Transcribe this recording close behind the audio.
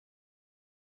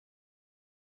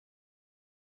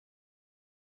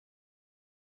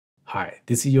Hi,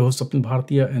 this is your host Swapnil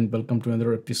Bhartiya and welcome to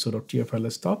another episode of TFiR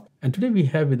Let's Talk. And today we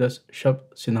have with us Shubh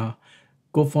Sinha,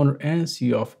 co-founder and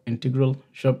CEO of Integral.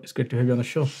 Shubh, it's great to have you on the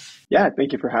show. Yeah,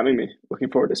 thank you for having me. Looking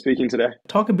forward to speaking today.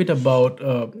 Talk a bit about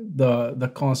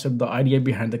the concept, the idea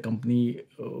behind the company,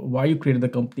 why you created the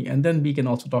company, and then we can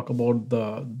also talk about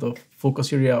the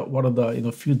focus area. What are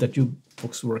the fields that you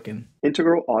folks work in?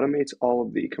 Integral automates all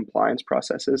of the compliance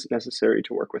processes necessary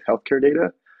to work with healthcare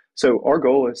data. So our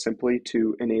goal is simply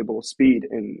to enable speed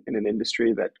in an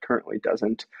industry that currently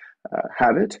doesn't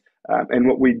have it. And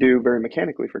what we do very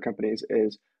mechanically for companies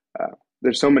is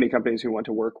there's so many companies who want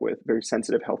to work with very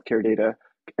sensitive healthcare data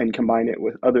and combine it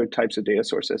with other types of data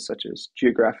sources such as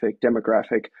geographic,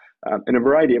 demographic, and a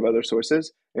variety of other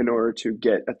sources in order to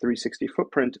get a 360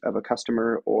 footprint of a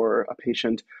customer or a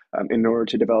patient in order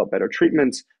to develop better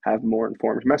treatments, have more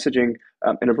informed messaging,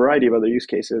 and a variety of other use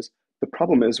cases. The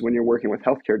problem is when you're working with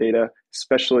healthcare data,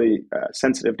 especially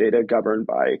sensitive data governed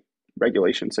by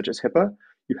regulations such as HIPAA,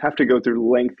 you have to go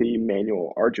through lengthy,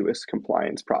 manual, arduous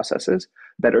compliance processes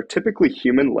that are typically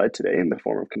human-led today in the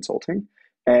form of consulting.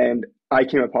 And I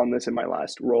came upon this in my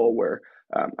last role where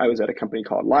I was at a company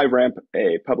called LiveRamp,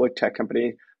 a public tech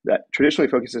company that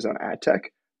traditionally focuses on ad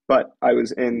tech, but I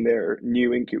was in their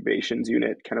new incubations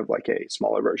unit, kind of like a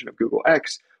smaller version of Google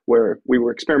X, where we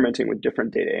were experimenting with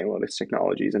different data analytics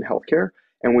technologies in healthcare.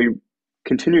 And we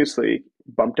continuously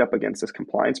bumped up against this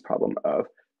compliance problem of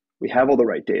we have all the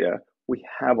right data, we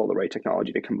have all the right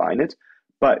technology to combine it,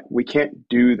 but we can't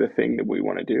do the thing that we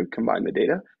want to do, combine the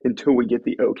data, until we get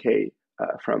the okay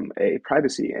from a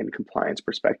privacy and compliance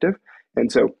perspective.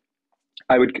 And so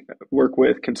I would work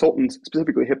with consultants,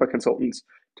 specifically HIPAA consultants,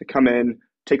 to come in,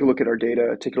 take a look at our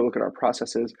data, take a look at our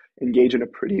processes, engage in a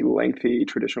pretty lengthy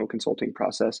traditional consulting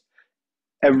process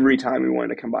every time we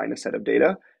wanted to combine a set of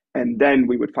data. And then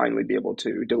we would finally be able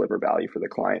to deliver value for the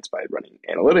clients by running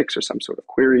analytics or some sort of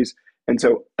queries. And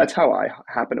so that's how I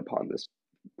happened upon this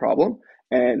problem.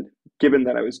 And given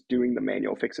that I was doing the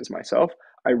manual fixes myself,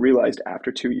 I realized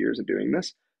after 2 years of doing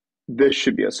this, this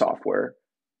should be a software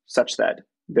such that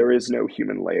there is no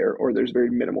human layer or there's very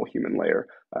minimal human layer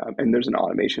and there's an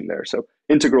automation there. So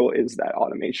Integral is that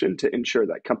automation to ensure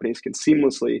that companies can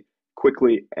seamlessly,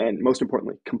 quickly, and most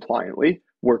importantly, compliantly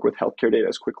work with healthcare data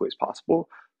as quickly as possible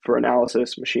for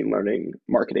analysis, machine learning,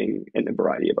 marketing, and a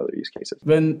variety of other use cases.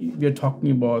 When we're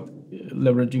talking about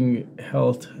leveraging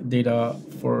health data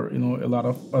for a lot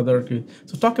of other,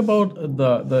 so talk about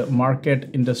the market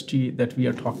industry that we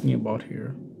are talking about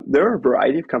here. There are a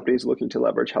variety of companies looking to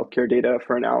leverage healthcare data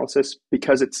for analysis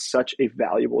because it's such a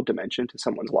valuable dimension to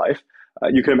someone's life.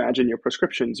 You can imagine your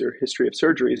prescriptions, your history of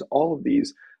surgeries, all of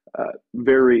these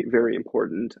very, very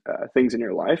important things in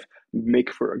your life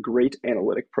make for a great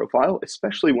analytic profile,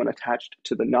 especially when attached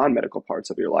to the non-medical parts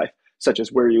of your life, such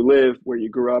as where you live, where you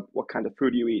grew up, what kind of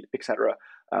food you eat, etc.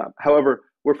 However,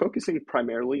 we're focusing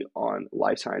primarily on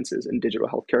life sciences and digital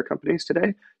healthcare companies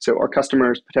today. So our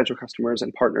customers, potential customers,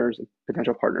 and partners, and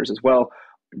potential partners as well,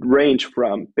 range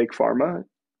from big pharma,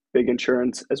 big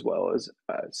insurance, as well as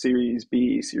Series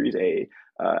B, Series A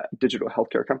digital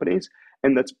healthcare companies.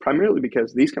 And that's primarily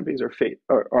because these companies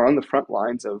are on the front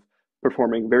lines of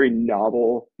performing very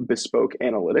novel, bespoke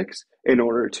analytics in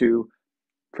order to,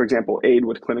 for example, aid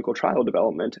with clinical trial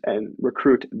development and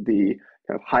recruit the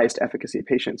kind of highest efficacy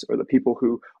patients or the people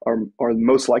who are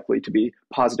most likely to be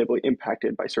positively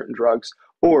impacted by certain drugs.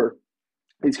 Or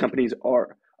these companies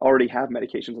already have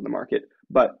medications on the market,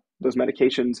 but those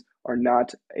medications are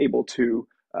not able to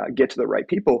get to the right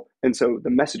people. And so the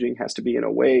messaging has to be in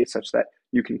a way such that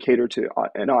you can cater to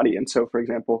an audience. So for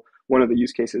example, one of the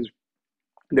use cases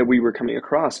that we were coming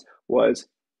across was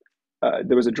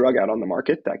there was a drug out on the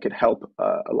market that could help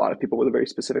a lot of people with a very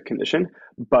specific condition,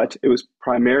 but it was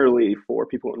primarily for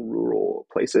people in rural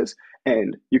places.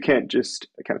 And you can't just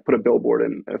kind of put a billboard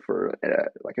in for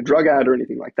like a drug ad or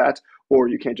anything like that, or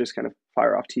you can't just kind of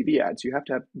fire off TV ads. You have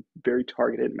to have very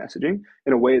targeted messaging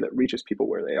in a way that reaches people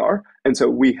where they are. And so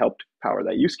we helped power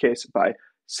that use case by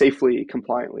safely,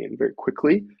 compliantly, and very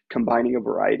quickly combining a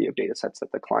variety of data sets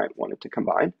that the client wanted to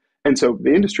combine. And so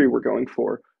the industry we're going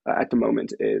for at the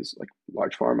moment is like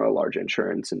large pharma, large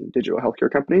insurance, and digital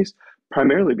healthcare companies,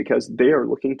 primarily because they are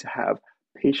looking to have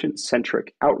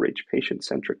patient-centric outreach,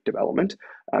 patient-centric development.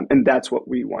 And that's what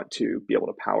we want to be able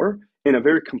to power in a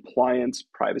very compliance,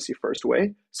 privacy-first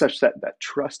way, such that that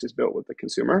trust is built with the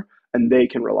consumer and they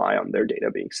can rely on their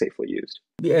data being safely used.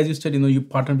 As you said, you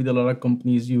partner with a lot of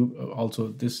companies. You also,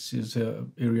 this is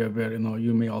an area where,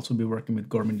 you may also be working with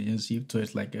government agencies. So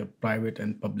it's like a private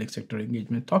and public sector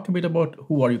engagement. Talk a bit about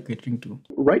who are you catering to?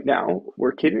 Right now,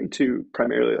 we're catering to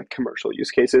primarily like commercial use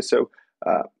cases. So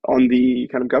On the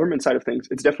kind of government side of things,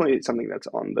 it's definitely something that's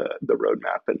on the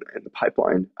roadmap and the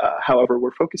pipeline. However,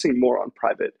 we're focusing more on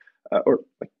private or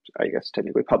like, I guess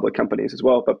technically public companies as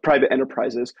well, but private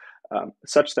enterprises,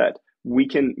 such that we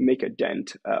can make a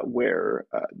dent where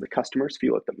the customers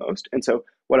feel it the most. And so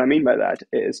what I mean by that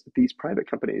is these private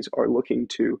companies are looking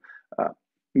to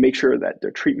make sure that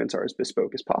their treatments are as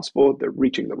bespoke as possible. They're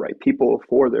reaching the right people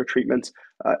for their treatments.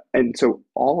 And so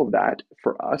all of that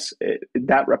for us,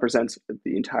 that represents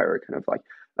the entire kind of like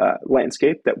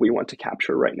landscape that we want to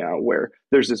capture right now, where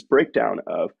there's this breakdown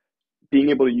of being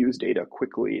able to use data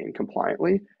quickly and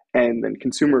compliantly, and then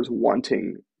consumers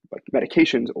wanting like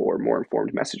medications or more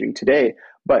informed messaging today,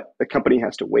 but the company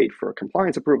has to wait for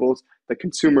compliance approvals. The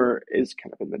consumer is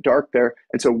kind of in the dark there.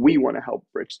 And so we want to help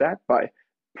bridge that by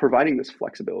providing this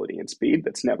flexibility and speed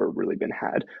that's never really been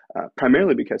had,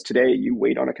 primarily because today you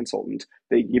wait on a consultant,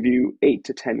 they give you 8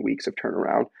 to 10 weeks of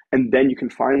turnaround, and then you can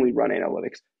finally run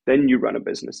analytics, then you run a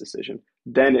business decision,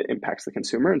 then it impacts the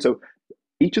consumer. And so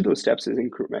each of those steps is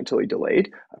incrementally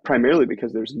delayed, primarily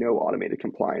because there's no automated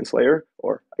compliance layer,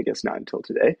 or I guess not until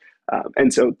today.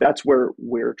 And so that's where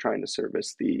we're trying to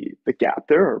service the gap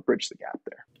there, or bridge the gap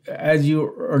there. As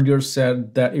you earlier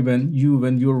said, that even you,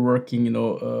 when you're working,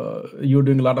 you're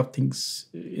doing a lot of things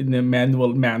in a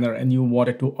manual manner, and you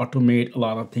wanted to automate a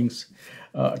lot of things.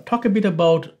 Talk a bit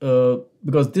about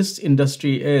because this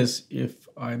industry is, if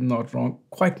I'm not wrong,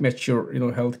 quite mature.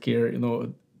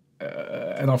 Healthcare.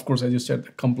 And of course, as you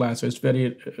said, compliance. So it's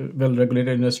very well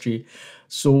regulated industry.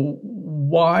 So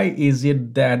why is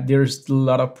it that there's a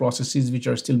lot of processes which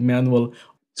are still manual?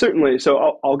 Certainly.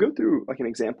 So I'll go through like an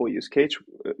example use case,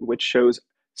 which shows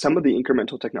some of the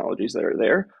incremental technologies that are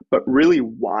there, but really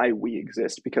why we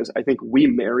exist, because I think we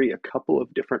marry a couple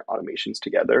of different automations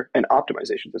together and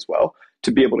optimizations as well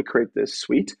to be able to create this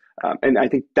suite. And I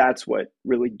think that's what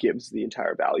really gives the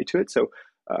entire value to it. So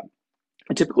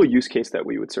a typical use case that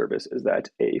we would service is that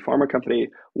a pharma company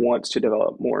wants to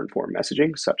develop more informed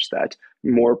messaging such that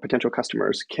more potential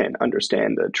customers can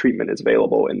understand the treatment is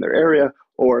available in their area,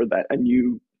 or that a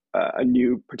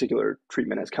new particular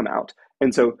treatment has come out.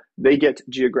 And so they get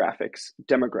geographics,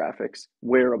 demographics,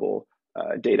 wearable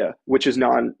data, which is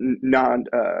kind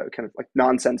of like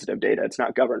non-sensitive data. It's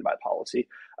not governed by policy.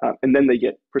 And then they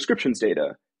get prescriptions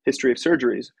data, history of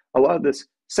surgeries, a lot of this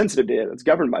sensitive data that's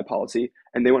governed by policy,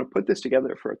 and they want to put this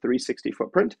together for a 360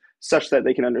 footprint such that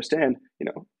they can understand,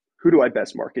 who do I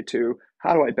best market to?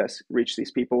 How do I best reach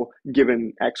these people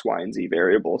given X, Y, and Z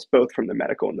variables, both from the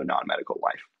medical and the non-medical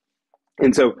life?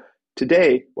 And so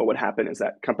today, what would happen is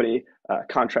that company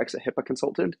contracts a HIPAA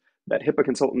consultant. That HIPAA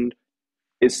consultant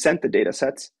is sent the data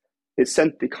sets, is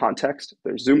sent the context,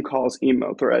 there's Zoom calls,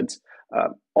 email threads,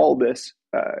 all this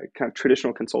kind of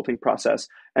traditional consulting process.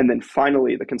 And then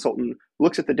finally, the consultant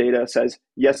looks at the data, says,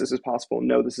 yes, this is possible.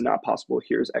 No, this is not possible.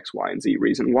 Here's X, Y, and Z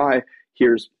reason why.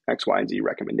 Here's X, Y, and Z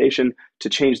recommendation to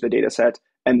change the data set.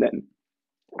 And then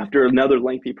after another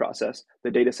lengthy process,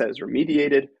 the data set is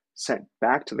remediated, sent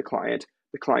back to the client.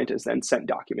 The client is then sent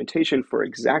documentation for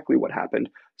exactly what happened,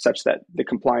 such that the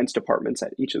compliance departments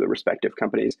at each of the respective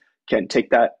companies can take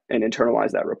that and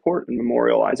internalize that report and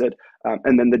memorialize it.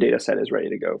 And then the data set is ready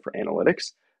to go for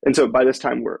analytics. And so by this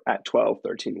time, we're at 12,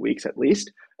 13 weeks at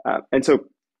least. And so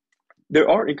there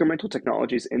are incremental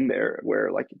technologies in there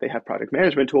where like they have project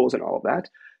management tools and all of that.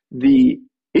 The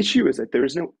issue is that there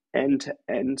is no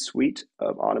end-to-end suite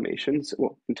of automations,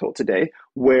 well, until today,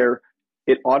 where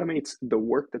it automates the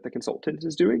work that the consultant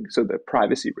is doing, so the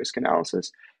privacy risk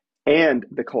analysis and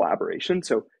the collaboration.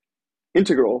 So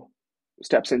Integral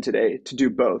steps in today to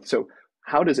do both. So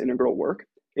how does Integral work?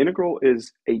 Integral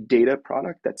is a data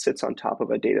product that sits on top of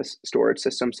a data storage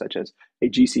system such as a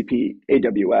GCP,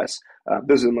 AWS.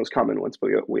 Those are the most common ones,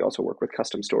 but we also work with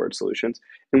custom storage solutions.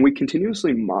 And we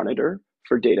continuously monitor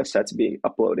for data sets being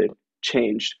uploaded,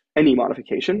 changed, any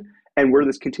modification. And we're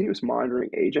this continuous monitoring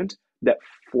agent that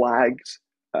flags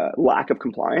lack of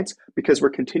compliance because we're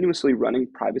continuously running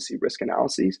privacy risk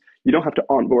analyses. You don't have to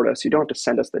onboard us. You don't have to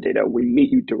send us the data. We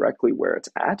meet you directly where it's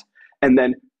at. And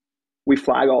then we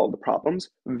flag all of the problems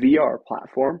via our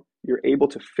platform. You're able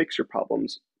to fix your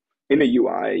problems in a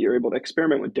UI. You're able to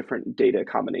experiment with different data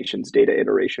combinations, data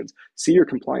iterations, see your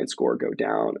compliance score go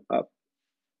down, up,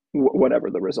 whatever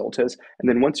the result is. And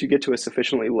then once you get to a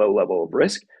sufficiently low level of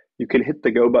risk, you can hit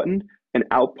the go button, and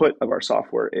output of our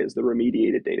software is the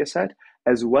remediated data set,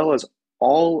 as well as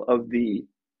all of the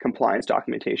compliance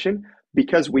documentation.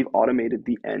 Because we've automated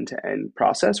the end-to-end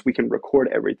process, we can record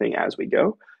everything as we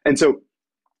go. And so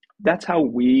that's how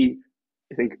we,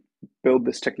 I think, build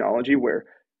this technology where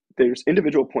there's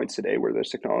individual points today where there's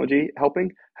technology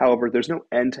helping. However, there's no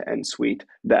end-to-end suite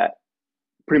that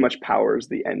pretty much powers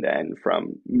the end-to-end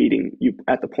from meeting you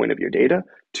at the point of your data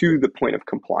to the point of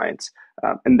compliance.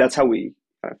 And that's how we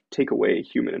take away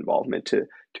human involvement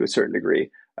to a certain degree.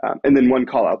 And then one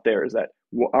call out there is that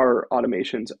our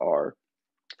automations are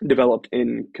developed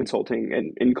in consulting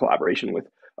and in collaboration with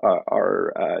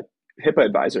our HIPAA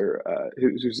advisor,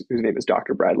 whose name is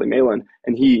Dr. Bradley Malin,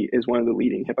 and he is one of the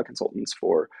leading HIPAA consultants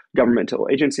for governmental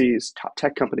agencies, top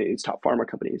tech companies, top pharma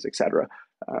companies, et cetera.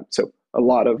 So a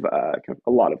lot of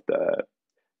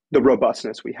the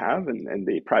robustness we have and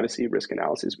the privacy risk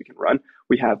analysis we can run,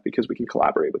 we have because we can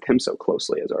collaborate with him so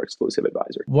closely as our exclusive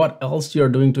advisor. What else you're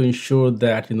doing to ensure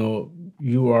that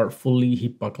you are fully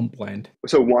HIPAA compliant?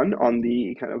 So one, on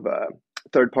the kind of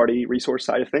third-party resource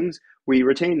side of things, we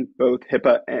retain both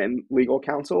HIPAA and legal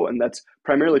counsel, and that's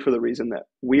primarily for the reason that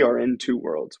we are in two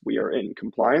worlds. We are in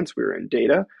compliance, we are in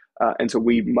data, and so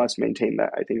we must maintain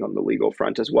that, I think, on the legal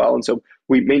front as well. And so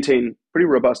we maintain pretty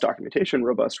robust documentation,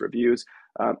 robust reviews,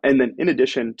 and then in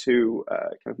addition to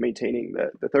kind of maintaining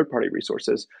the third-party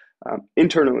resources,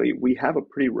 internally, we have a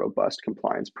pretty robust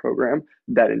compliance program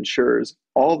that ensures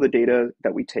all the data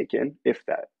that we take in, if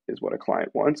that is what a client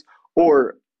wants,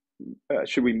 or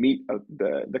should we meet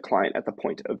the client at the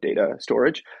point of data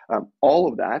storage, all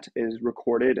of that is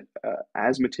recorded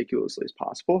as meticulously as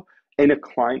possible in a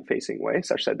client-facing way,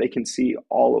 such that they can see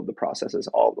all of the processes,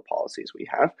 all of the policies we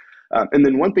have. And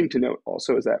then one thing to note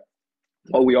also is that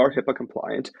while we are HIPAA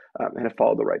compliant and have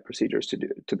followed the right procedures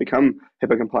to become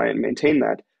HIPAA compliant and maintain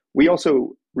that, we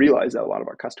also realize that a lot of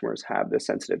our customers have this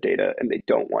sensitive data and they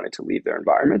don't want it to leave their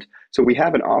environment. So we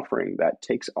have an offering that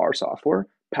takes our software,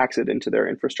 packs it into their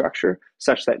infrastructure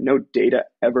such that no data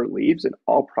ever leaves and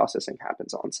all processing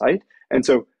happens on site. And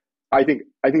so I think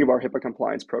of our HIPAA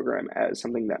compliance program as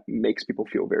something that makes people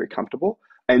feel very comfortable.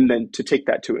 And then to take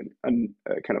that to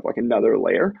kind of like another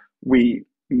layer, we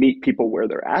meet people where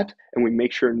they're at and we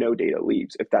make sure no data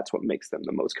leaves if that's what makes them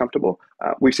the most comfortable.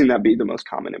 We've seen that be the most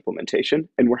common implementation,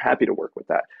 and we're happy to work with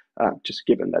that, just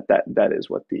given that is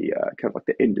what the kind of like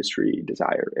the industry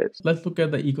desire is. Let's look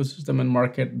at the ecosystem and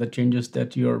market, the changes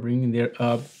that you're bringing there.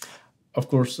 Of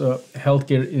course,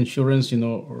 healthcare insurance,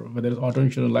 or whether it's auto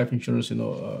insurance, life insurance,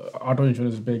 auto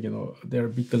insurance is big, they're a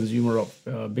big consumer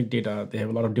of big data. They have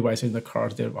a lot of devices in the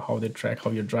cars, how they track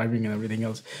how you're driving and everything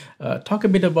else. Talk a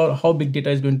bit about how big data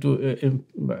is going to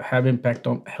have impact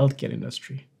on healthcare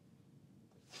industry.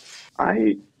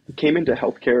 I came into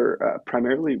healthcare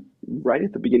primarily right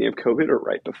at the beginning of COVID or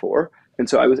right before. And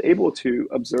so I was able to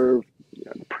observe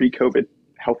the pre-COVID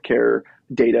healthcare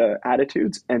data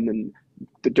attitudes and then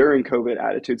the during COVID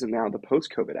attitudes and now the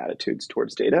post-COVID attitudes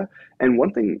towards data. And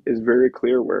one thing is very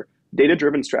clear where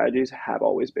data-driven strategies have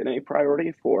always been a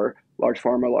priority for large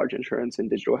pharma, large insurance, and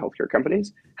digital healthcare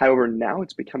companies. However, now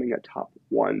it's becoming a top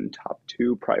one, top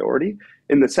two priority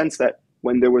in the sense that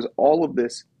when there was all of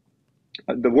this,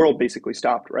 the world basically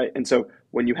stopped, right? And so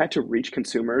when you had to reach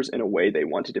consumers in a way they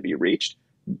wanted to be reached,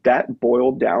 that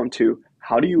boiled down to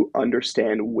how do you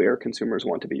understand where consumers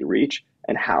want to be reached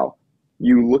and how?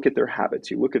 You look at their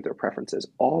habits, you look at their preferences,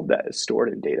 all of that is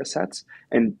stored in data sets.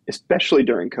 And especially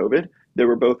during COVID, there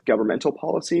were both governmental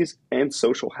policies and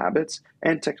social habits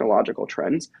and technological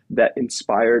trends that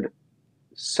inspired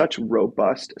such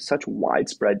robust, such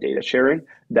widespread data sharing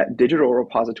that digital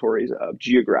repositories of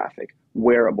geographic,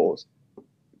 wearables,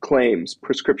 claims,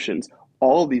 prescriptions,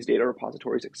 all of these data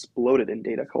repositories exploded in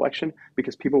data collection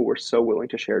because people were so willing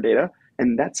to share data.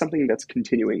 And that's something that's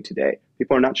continuing today.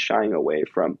 People are not shying away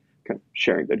from kind of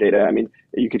sharing their data. I mean,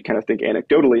 you could kind of think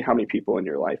anecdotally how many people in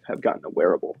your life have gotten a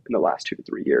wearable in the last 2 to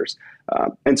 3 years.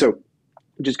 And so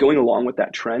just going along with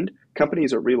that trend,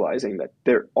 companies are realizing that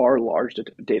there are large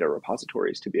data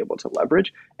repositories to be able to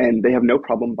leverage, and they have no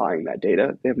problem buying that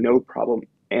data. They have no problem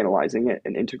analyzing it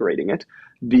and integrating it.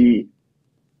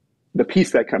 The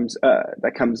piece that comes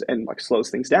and like slows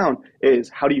things down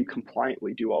is how do you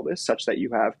compliantly do all this such that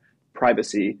you have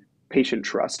privacy, patient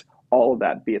trust, all of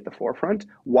that be at the forefront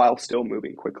while still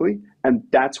moving quickly. And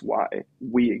that's why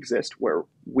we exist, where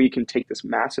we can take this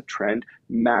massive trend,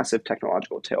 massive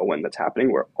technological tailwind that's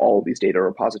happening, where all these data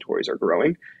repositories are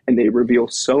growing, and they reveal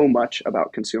so much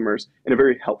about consumers in a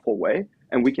very helpful way.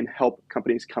 And we can help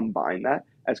companies combine that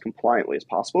as compliantly as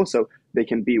possible so they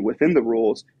can be within the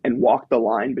rules and walk the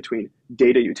line between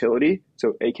data utility,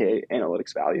 so aka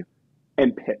analytics value,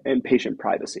 and patient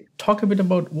privacy. Talk a bit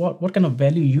about what kind of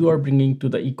value you are bringing to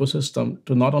the ecosystem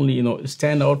to not only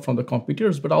stand out from the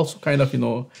competitors, but also kind of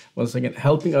once again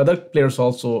helping other players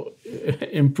also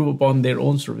improve upon their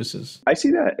own services. I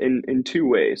see that in two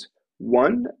ways.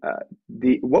 One,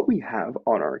 what we have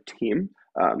on our team,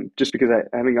 just because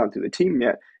I haven't gone through the team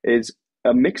yet, is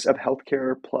a mix of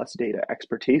healthcare plus data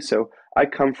expertise. So I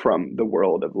come from the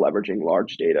world of leveraging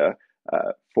large data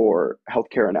for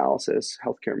healthcare analysis,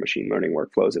 healthcare machine learning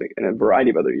workflows, and a variety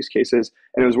of other use cases.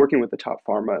 And I was working with the top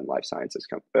pharma and life sciences,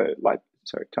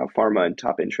 top pharma and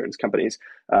top insurance companies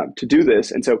to do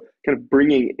this. And so, kind of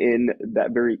bringing in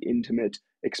that very intimate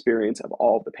experience of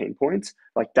all of the pain points,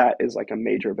 like that is like a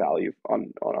major value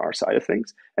on our side of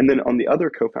things. And then on the other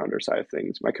co-founder side of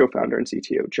things, my co-founder and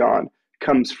CTO John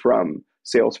comes from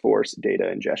Salesforce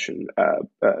data ingestion,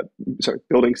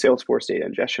 building Salesforce data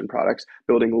ingestion products,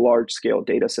 building large scale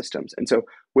data systems. And so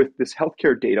with this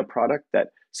healthcare data product that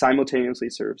simultaneously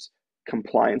serves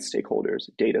compliance stakeholders,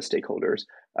 data stakeholders,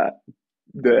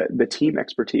 the team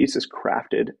expertise is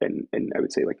crafted and I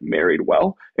would say like married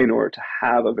well in order to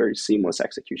have a very seamless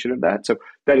execution of that. So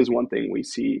that is one thing we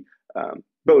see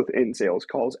both in sales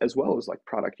calls as well as like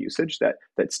product usage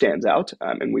that stands out.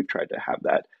 And we've tried to have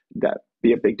that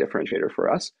be a big differentiator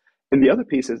for us. And the other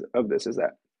pieces of this is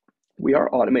that we are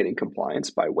automating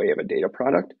compliance by way of a data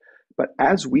product. But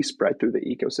as we spread through the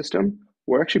ecosystem,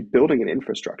 we're actually building an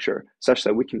infrastructure such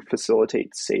that we can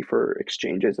facilitate safer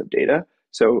exchanges of data.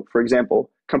 So for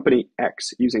example, company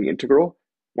X using Integral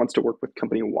wants to work with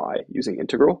company Y using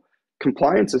Integral.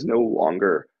 Compliance is no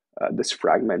longer this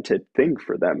fragmented thing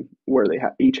for them where they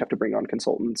each have to bring on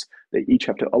consultants. They each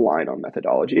have to align on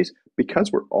methodologies.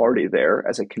 Because we're already there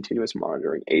as a continuous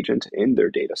monitoring agent in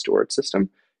their data storage system,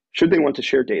 should they want to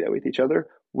share data with each other,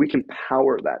 we can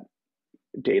power that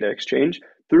data exchange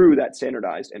through that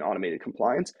standardized and automated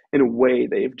compliance in a way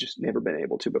they've just never been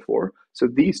able to before. So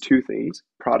these two things,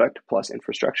 product plus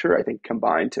infrastructure, I think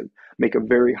combine to make a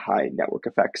very high network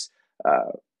effects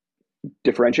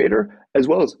differentiator, as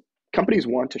well as companies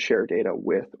want to share data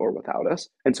with or without us.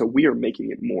 And so we are making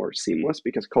it more seamless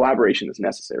because collaboration is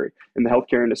necessary. In the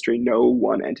healthcare industry, no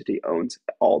one entity owns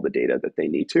all the data that they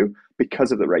need to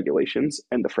because of the regulations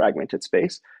and the fragmented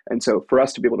space. And so for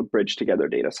us to be able to bridge together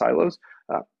data silos,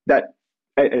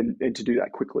 and to do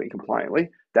that quickly and compliantly,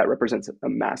 that represents a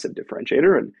massive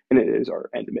differentiator. And it is our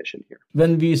end mission here.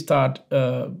 When we start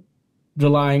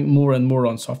relying more and more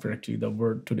on software, actually the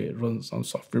word today runs on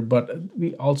software, but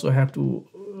we also have to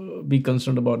be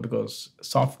concerned about, because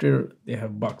software, they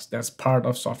have bugs. That's part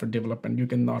of software development. You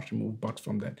cannot remove bugs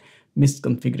from that.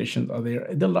 Misconfigurations are there.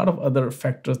 There are a lot of other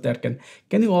factors that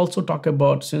can you also talk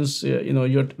about, since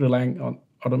you're relying on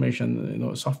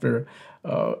automation, software,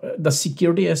 the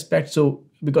security aspect. So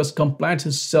because compliance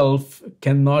itself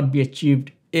cannot be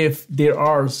achieved if there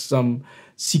are some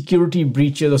security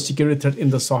breaches or security threat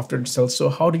in the software itself. So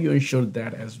how do you ensure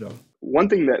that as well? One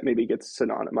thing that maybe gets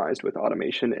synonymized with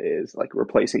automation is like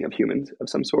replacing of humans of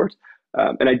some sort.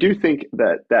 And I do think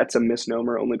that that's a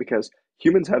misnomer, only because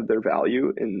humans have their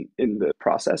value in the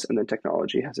process, and then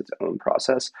technology has its own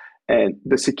process. And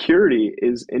the security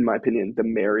is, in my opinion, the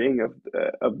marrying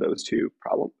of those two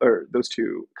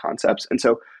concepts. And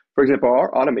so, for example,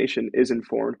 our automation is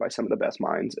informed by some of the best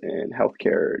minds in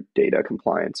healthcare data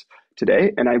compliance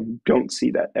today. And I don't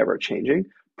see that ever changing,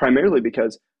 primarily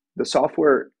because the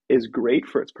software is great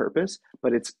for its purpose,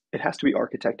 but it has to be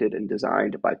architected and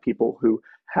designed by people who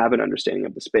have an understanding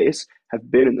of the space, have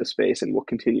been in the space, and will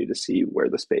continue to see where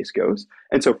the space goes.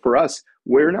 And so for us,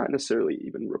 we're not necessarily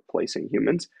even replacing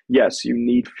humans. Yes, you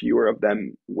need fewer of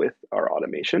them with our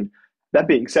automation. That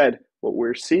being said, what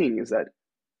we're seeing is that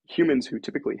humans who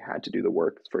typically had to do the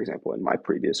work, for example, in my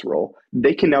previous role,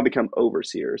 they can now become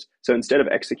overseers. So instead of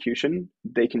execution,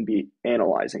 they can be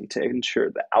analyzing to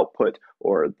ensure the output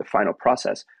or the final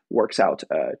process works out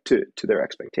to their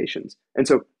expectations. And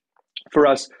so for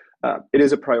us, it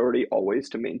is a priority always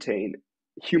to maintain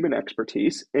human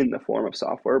expertise in the form of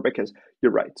software, because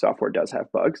you're right, software does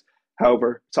have bugs.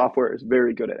 However, software is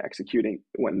very good at executing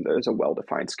when there's a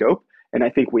well-defined scope. And I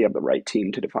think we have the right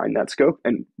team to define that scope.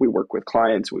 And we work with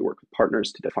clients, we work with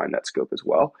partners to define that scope as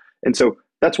well. And so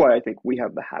that's why I think we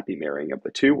have the happy marrying of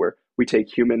the two, where we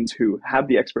take humans who have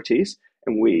the expertise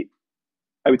and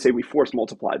I would say we force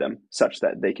multiply them such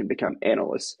that they can become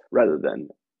analysts rather than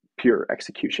pure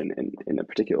execution in a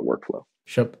particular workflow.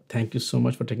 Shubh, thank you so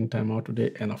much for taking time out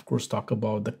today, and of course talk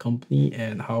about the company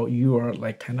and how you are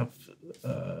like kind of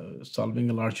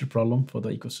solving a larger problem for the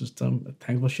ecosystem.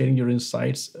 Thanks for sharing your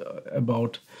insights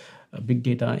about big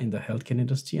data in the healthcare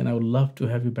industry, and I would love to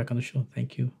have you back on the show.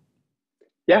 Thank you.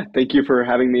 Yeah, thank you for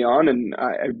having me on, and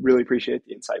I really appreciate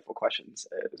the insightful questions.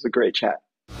 It was a great chat.